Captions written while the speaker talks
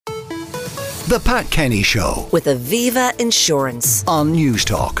The Pat Kenny Show with Aviva Insurance on News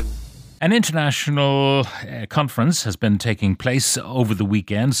Talk. An international conference has been taking place over the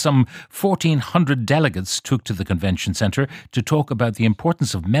weekend. Some 1,400 delegates took to the convention centre to talk about the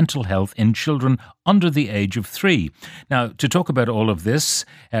importance of mental health in children under the age of 3. Now, to talk about all of this,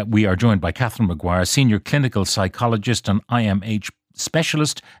 we are joined by Catherine Maguire, Senior Clinical Psychologist and IMH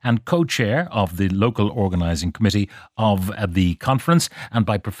Specialist and co-chair of the local organising committee of the conference, and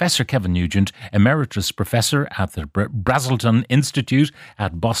by Professor Kevin Nugent, Emeritus Professor at the Brazelton Institute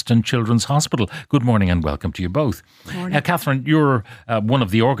at Boston Children's Hospital. Good morning and welcome to you both. Catherine, you're one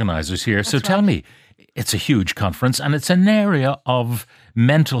of the organisers here, so tell me, it's a huge conference and it's an area of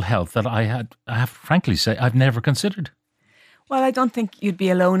mental health that I have to frankly say I've never considered. Well, I don't think you'd be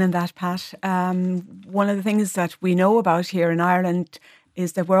alone in that, Pat. One of the things that we know about here in Ireland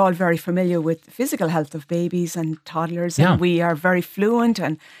is that we're all very familiar with the physical health of babies and toddlers, and we are very fluent.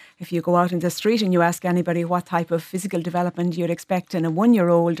 And if you go out in the street and you ask anybody what type of physical development you'd expect in a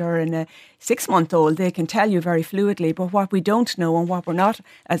 1-year-old or in a 6-month-old, they can tell you very fluidly. But what we don't know and what we're not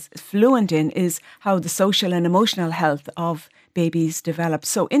as fluent in is how the social and emotional health of babies develop.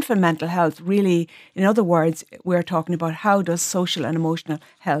 So infant mental health really, in other words, we're talking about how does social and emotional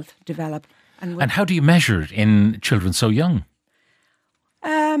health develop. And how do you measure it in children so young?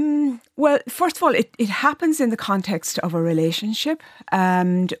 Well, first of all, it happens in the context of a relationship,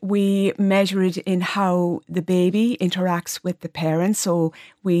 and we measure it in how the baby interacts with the parents. So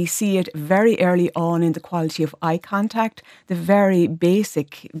we see it very early on in the quality of eye contact, the very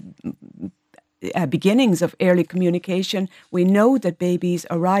basic beginnings of early communication. We know that babies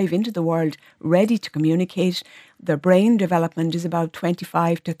arrive into the world ready to communicate. Their brain development is about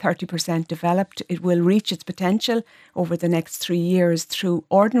 25 to 30% developed. It will reach its potential over the next 3 years through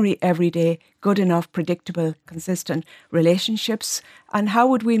ordinary, everyday, good enough, predictable, consistent relationships. And how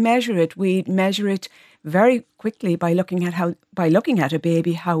would we measure it? We'd measure it very quickly by looking at a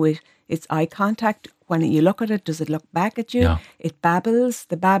baby, how its eye contact. When you look at it, does it look back at you? Yeah. It babbles,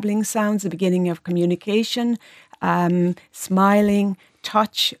 the babbling sounds, the beginning of communication, smiling,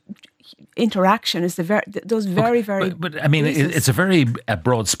 touch, interaction is those very. But I mean, it's a very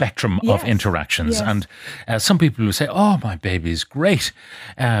broad spectrum of interactions, and some people will say, "Oh, my baby's great.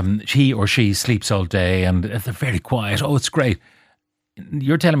 He or she sleeps all day, and they're very quiet. Oh, it's great."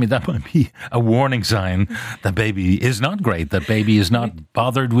 You're telling me that might be a warning sign that baby is not great, that baby is not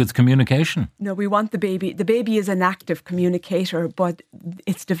bothered with communication. No, we want the baby. The baby is an active communicator, but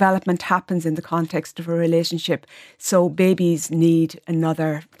its development happens in the context of a relationship. So babies need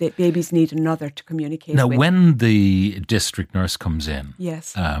another to communicate now, with. When the district nurse comes in,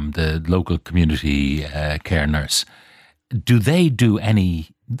 yes, the local community care nurse, do they do any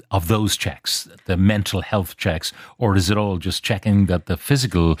of those checks, the mental health checks, or is it all just checking that the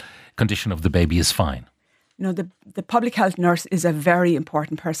physical condition of the baby is fine? No, the public health nurse is a very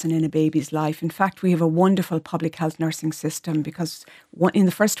important person in a baby's life. In fact, we have a wonderful public health nursing system because in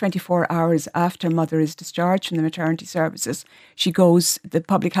the first 24 hours after mother is discharged from the maternity services, the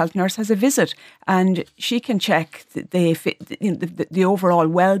public health nurse has a visit and she can check the overall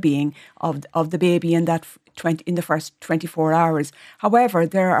well-being of the baby in the first 24 hours. However,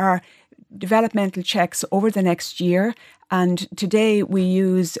 there are developmental checks over the next year. And today we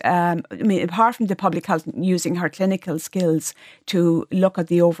use, apart from the public health using her clinical skills to look at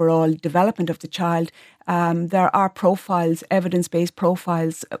the overall development of the child, there are profiles, evidence-based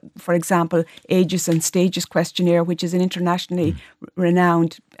profiles, for example, Ages and Stages questionnaire, which is an internationally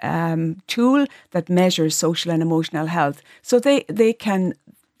renowned tool that measures social and emotional health. So they can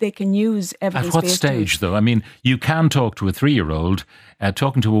use evidence-based. At what stage, though? I mean, you can talk to a 3-year-old.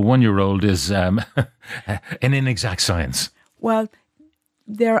 Talking to a 1-year-old is an inexact science. Well,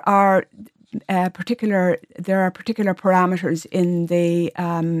 there are particular parameters in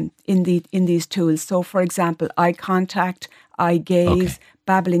these tools. So, for example, eye contact, eye gaze,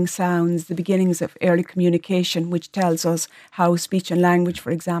 babbling sounds, the beginnings of early communication, which tells us how speech and language,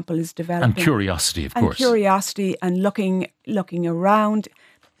 for example, is developing. And curiosity, of course. And curiosity and looking around.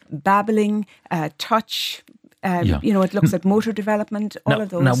 Babbling, touch, it looks at motor development, all of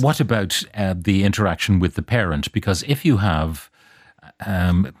those. Now, what about the interaction with the parent? Because if you have,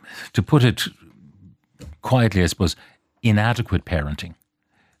 to put it quietly, I suppose, inadequate parenting,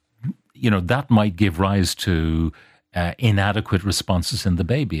 that might give rise to inadequate responses in the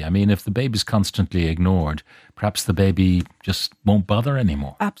baby. I mean, if the baby's constantly ignored, perhaps the baby just won't bother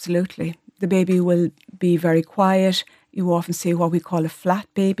anymore. Absolutely. The baby will be very quiet. You often see what we call a flat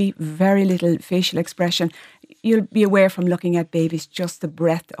baby, very little facial expression. you'll be aware from looking at babies just the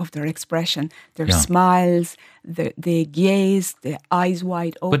breadth of their expression, their smiles, the gaze, the eyes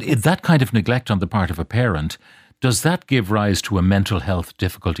wide open. But that kind of neglect on the part of a parent, does that give rise to a mental health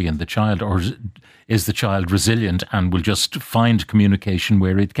difficulty in the child, or is the child resilient and will just find communication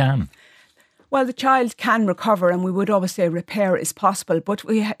where it can? Well, the child can recover, and we would always say repair is possible. But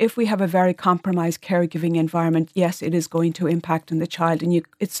if we have a very compromised caregiving environment, yes, it is going to impact on the child. And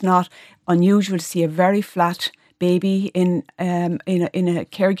it's not unusual to see a very flat baby in a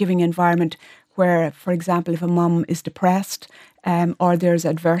caregiving environment where, for example, if a mum is depressed, or there's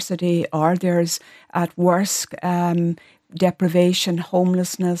adversity, or there's, at worst, deprivation,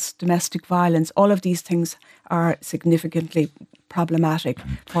 homelessness, domestic violence, all of these things are significantly problematic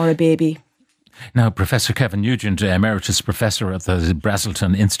for a baby. Now, Professor Kevin Nugent, Emeritus Professor at the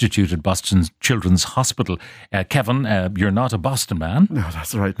Brazelton Institute at Boston Children's Hospital. Kevin, you're not a Boston man. No,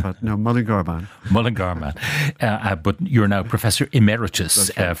 that's right, Pat. No, Mullingar man. Mullingar man. But you're now Professor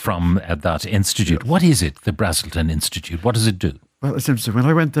Emeritus from that institute. Yes. What is it, the Brazelton Institute? What does it do? Well, it's interesting. When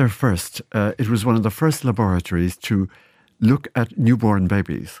I went there first, it was one of the first laboratories to look at newborn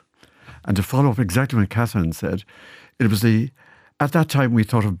babies. And to follow up exactly what Catherine said, it was at that time we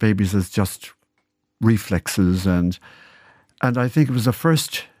thought of babies as just reflexes, and I think it was the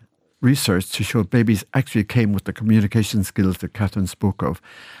first research to show babies actually came with the communication skills that Catherine spoke of,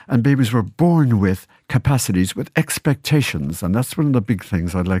 and babies were born with capacities, with expectations, and that's one of the big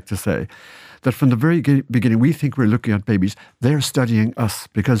things I'd like to say, that from the very beginning we think we're looking at babies, they're studying us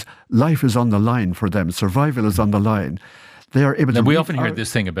because life is on the line for them, survival is on the line. They are able to. We often hear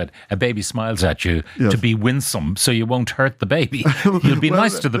this thing about a baby smiles at you to be winsome, so you won't hurt the baby. You'll be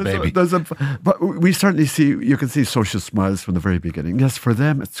nice to the baby. But we certainly you can see social smiles from the very beginning. Yes, for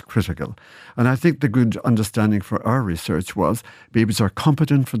them it's critical. And I think the good understanding for our research was babies are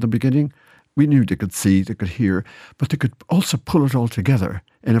competent from the beginning. We knew they could see, they could hear, but they could also pull it all together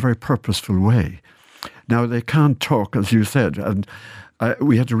in a very purposeful way. Now, they can't talk, as you said, and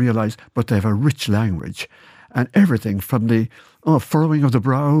we had to realise, but they have a rich language. And everything from the furrowing of the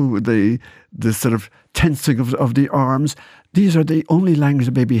brow, the sort of tensing of the arms, these are the only language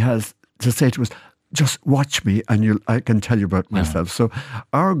a baby has to say to us, just watch me and I can tell you about myself. So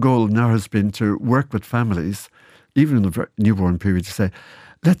our goal now has been to work with families, even in the newborn period, to say,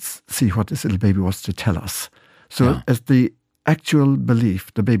 let's see what this little baby wants to tell us. So as the actual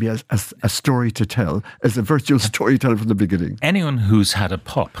belief, the baby has a story to tell, as a virtual storyteller from the beginning. Anyone who's had a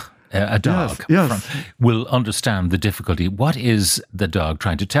pup, a dog, will understand the difficulty. What is the dog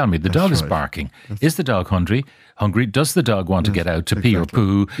trying to tell me? The dog is barking. Is the dog hungry? Does the dog want to get out to pee or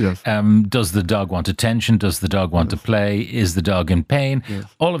poo? Yes. Does the dog want attention? Does the dog want to play? Is the dog in pain? Yes.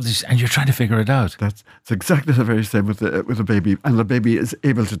 All of this, and you're trying to figure it out. It's exactly the very same with the baby, and the baby is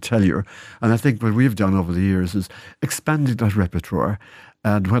able to tell you. And I think what we've done over the years is expanding that repertoire,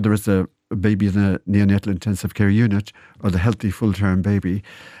 and whether it's a baby in a neonatal intensive care unit or the healthy full-term baby,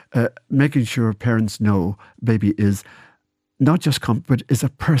 making sure parents know baby is not just but is a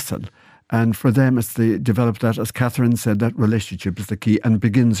person. And for them, it's developed that, as Catherine said, that relationship is the key and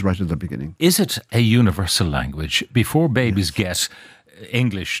begins right at the beginning. Is it a universal language? Before babies get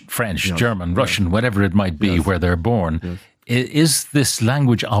English, French, German, Russian, whatever it might be, where they're born, is this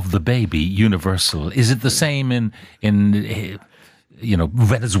language of the baby universal? Is it the same in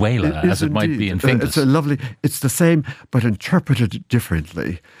Venezuela as it might be in Finglas? It's the same, but interpreted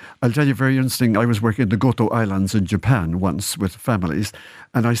differently. I'll tell you very interesting. I was working in the Goto Islands in Japan once with families,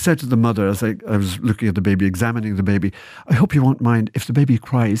 and I said to the mother as I was looking at the baby, examining the baby, I hope you won't mind if the baby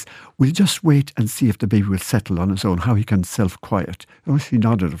cries, we'll just wait and see if the baby will settle on his own, how he can self-quiet. Oh, she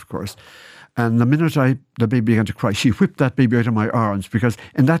nodded, of course. And the minute the baby began to cry, she whipped that baby out of my arms, because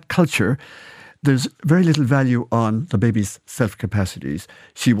in that culture, there's very little value on the baby's self-capacities.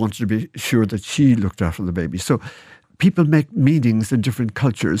 She wanted to be sure that she looked after the baby. So people make meanings in different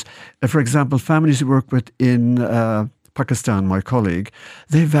cultures. For example, families who work with in Pakistan, my colleague,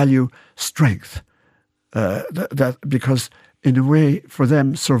 they value strength. Because in a way, for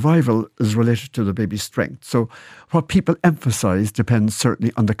them, survival is related to the baby's strength. So what people emphasize depends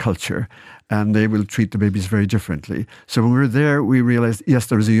certainly on the culture, and they will treat the babies very differently. So when we were there, we realized, yes,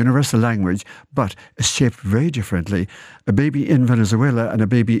 there is a universal language, but it's shaped very differently. A baby in Venezuela and a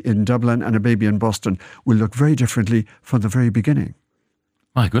baby in Dublin and a baby in Boston will look very differently from the very beginning.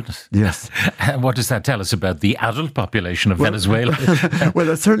 My goodness. Yes. What does that tell us about the adult population of Venezuela? Well,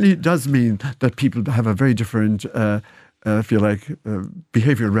 it certainly does mean that people have a very different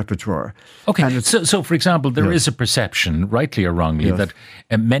behavioural repertoire. Okay, so for example, there is a perception, rightly or wrongly, that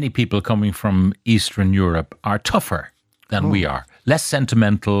many people coming from Eastern Europe are tougher than we are, less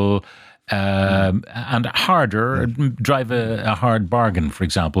sentimental, and harder, drive a hard bargain, for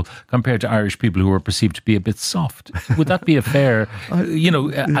example, compared to Irish people who are perceived to be a bit soft. Would that be a fair,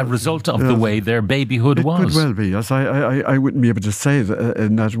 a result of the way their babyhood was? It could well be, yes. I wouldn't be able to say that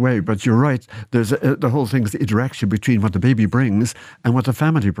in that way, but you're right. There's the whole thing is the interaction between what the baby brings and what the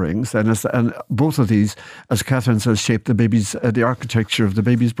family brings, and both of these, as Catherine says, shape the architecture of the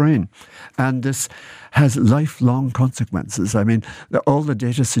baby's brain. And this has lifelong consequences. I mean, all the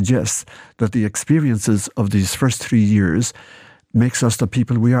data suggests that the experiences of these first 3 years makes us the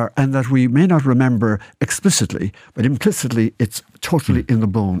people we are, and that we may not remember explicitly, but implicitly it's totally in the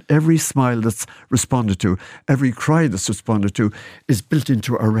bone. Every smile that's responded to, every cry that's responded to is built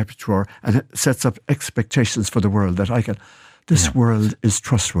into our repertoire, and it sets up expectations for the world that this world is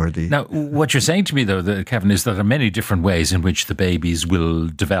trustworthy. Now, what you're saying to me, though, Kevin, is that there are many different ways in which the babies will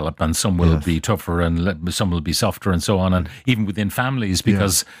develop, and some will be tougher and some will be softer and so on, and even within families,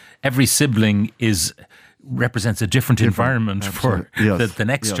 because every sibling represents a different environment for the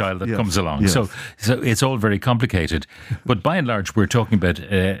next child that comes along. So it's all very complicated. But by and large, we're talking about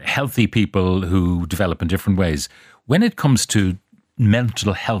healthy people who develop in different ways. When it comes to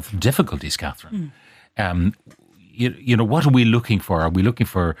mental health difficulties, Catherine, what are we looking for? Are we looking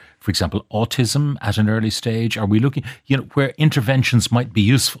for example, autism at an early stage? Are we looking, where interventions might be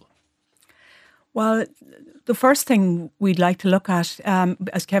useful? Well, the first thing we'd like to look at,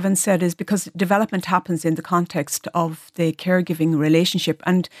 as Kevin said, is because development happens in the context of the caregiving relationship.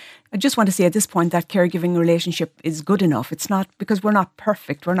 And I just want to say at this point that caregiving relationship is good enough. It's not, because we're not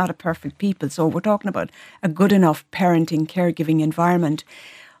perfect. We're not a perfect people. So we're talking about a good enough parenting, caregiving environment.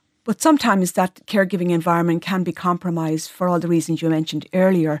 But sometimes that caregiving environment can be compromised for all the reasons you mentioned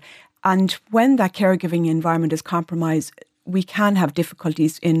earlier. And when that caregiving environment is compromised, we can have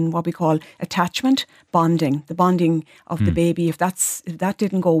difficulties in what we call attachment, bonding, the bonding of the baby. If that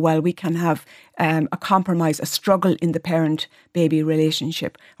didn't go well, we can have a compromise, a struggle in the parent-baby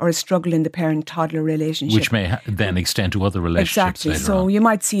relationship, or a struggle in the parent-toddler relationship. Which may then extend to other relationships later so on. You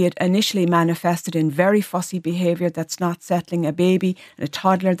might see it initially manifested in very fussy behaviour that's not settling a baby, and a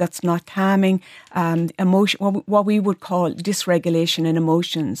toddler that's not calming, emotion, what we would call dysregulation in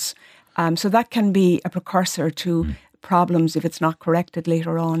emotions. So that can be a precursor to problems if it's not corrected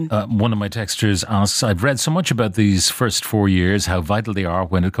later on. One of my texters asks, I've read so much about these first 4 years, how vital they are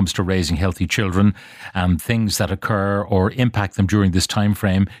when it comes to raising healthy children, and things that occur or impact them during this time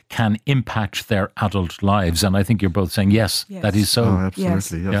frame can impact their adult lives. And I think you're both saying, yes. That is so. Oh,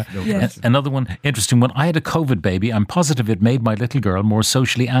 absolutely. Yes. Another one, interesting one. I had a COVID baby. I'm positive it made my little girl more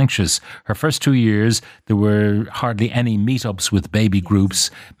socially anxious. Her first 2 years, there were hardly any meetups with baby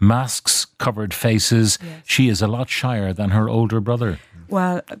groups, masks, covered faces. She is a lot shyer than her older brother.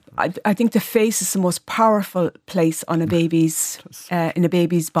 Well, I think the face is the most powerful place on a baby's in a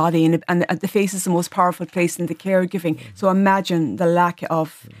baby's body, and the face is the most powerful place in the caregiving. So imagine the lack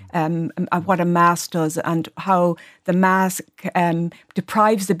of what a mask does, and how the mask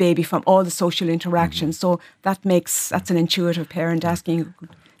deprives the baby from all the social interactions. So that's an intuitive parent asking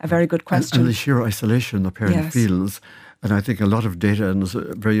a very good question. And the sheer isolation the parent feels. And I think a lot of data, and there's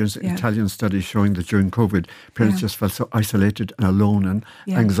a very Italian study showing that during COVID, parents just felt so isolated and alone, and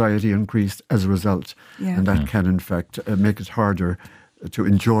anxiety increased as a result. And that can, in fact, make it harder to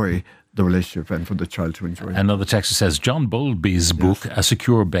enjoy the relationship and for the child to enjoy it. Another texter says, John Bowlby's book, A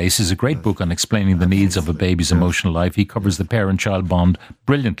Secure Base, is a great book on explaining the needs of a baby's emotional life. He covers the parent-child bond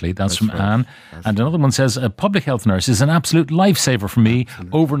brilliantly. That's from Anne. And another one says, a public health nurse is an absolute lifesaver for me,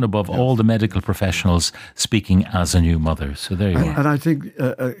 over and above all the medical professionals, speaking as a new mother. So there you go. And I think,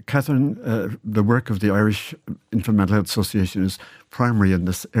 Catherine, the work of the Irish Infant Mental Health Association is primary in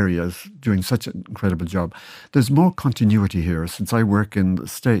this area, is doing such an incredible job. There's more continuity here. Since I work in the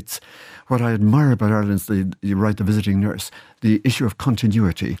States, what I admire about Ireland is the visiting nurse, the issue of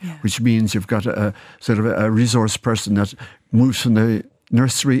continuity, which means you've got a sort of a resource person that moves from the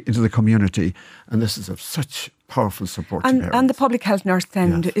nursery into the community, and this is of such powerful support to parents. And the public health nurse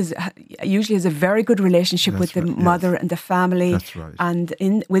then usually has a very good relationship with the mother and the family. That's right. And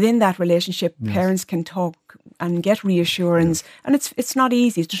within that relationship, parents can talk and get reassurance. And it's not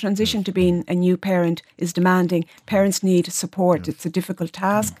easy. To transition to being a new parent is demanding. Parents need support. It's a difficult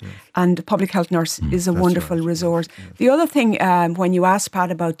task. And the public health nurse is a wonderful resource. The other thing, when you ask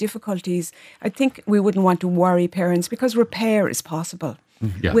Pat about difficulties, I think we wouldn't want to worry parents, because repair is possible.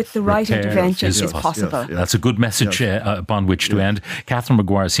 With the right intervention is possible. That's a good message upon which to end. Catherine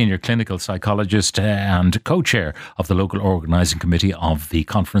Maguire Senior, clinical psychologist and co-chair of the local organising committee of the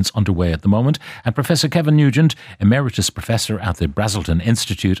conference underway at the moment, and Professor Kevin Nugent, Emeritus Professor at the Brazelton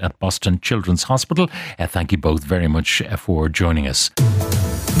Institute at Boston Children's Hospital. Thank you both very much for joining us.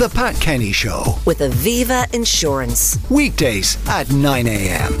 The Pat Kenny Show. with Aviva Insurance. Weekdays at 9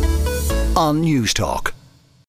 a.m. on News Talk.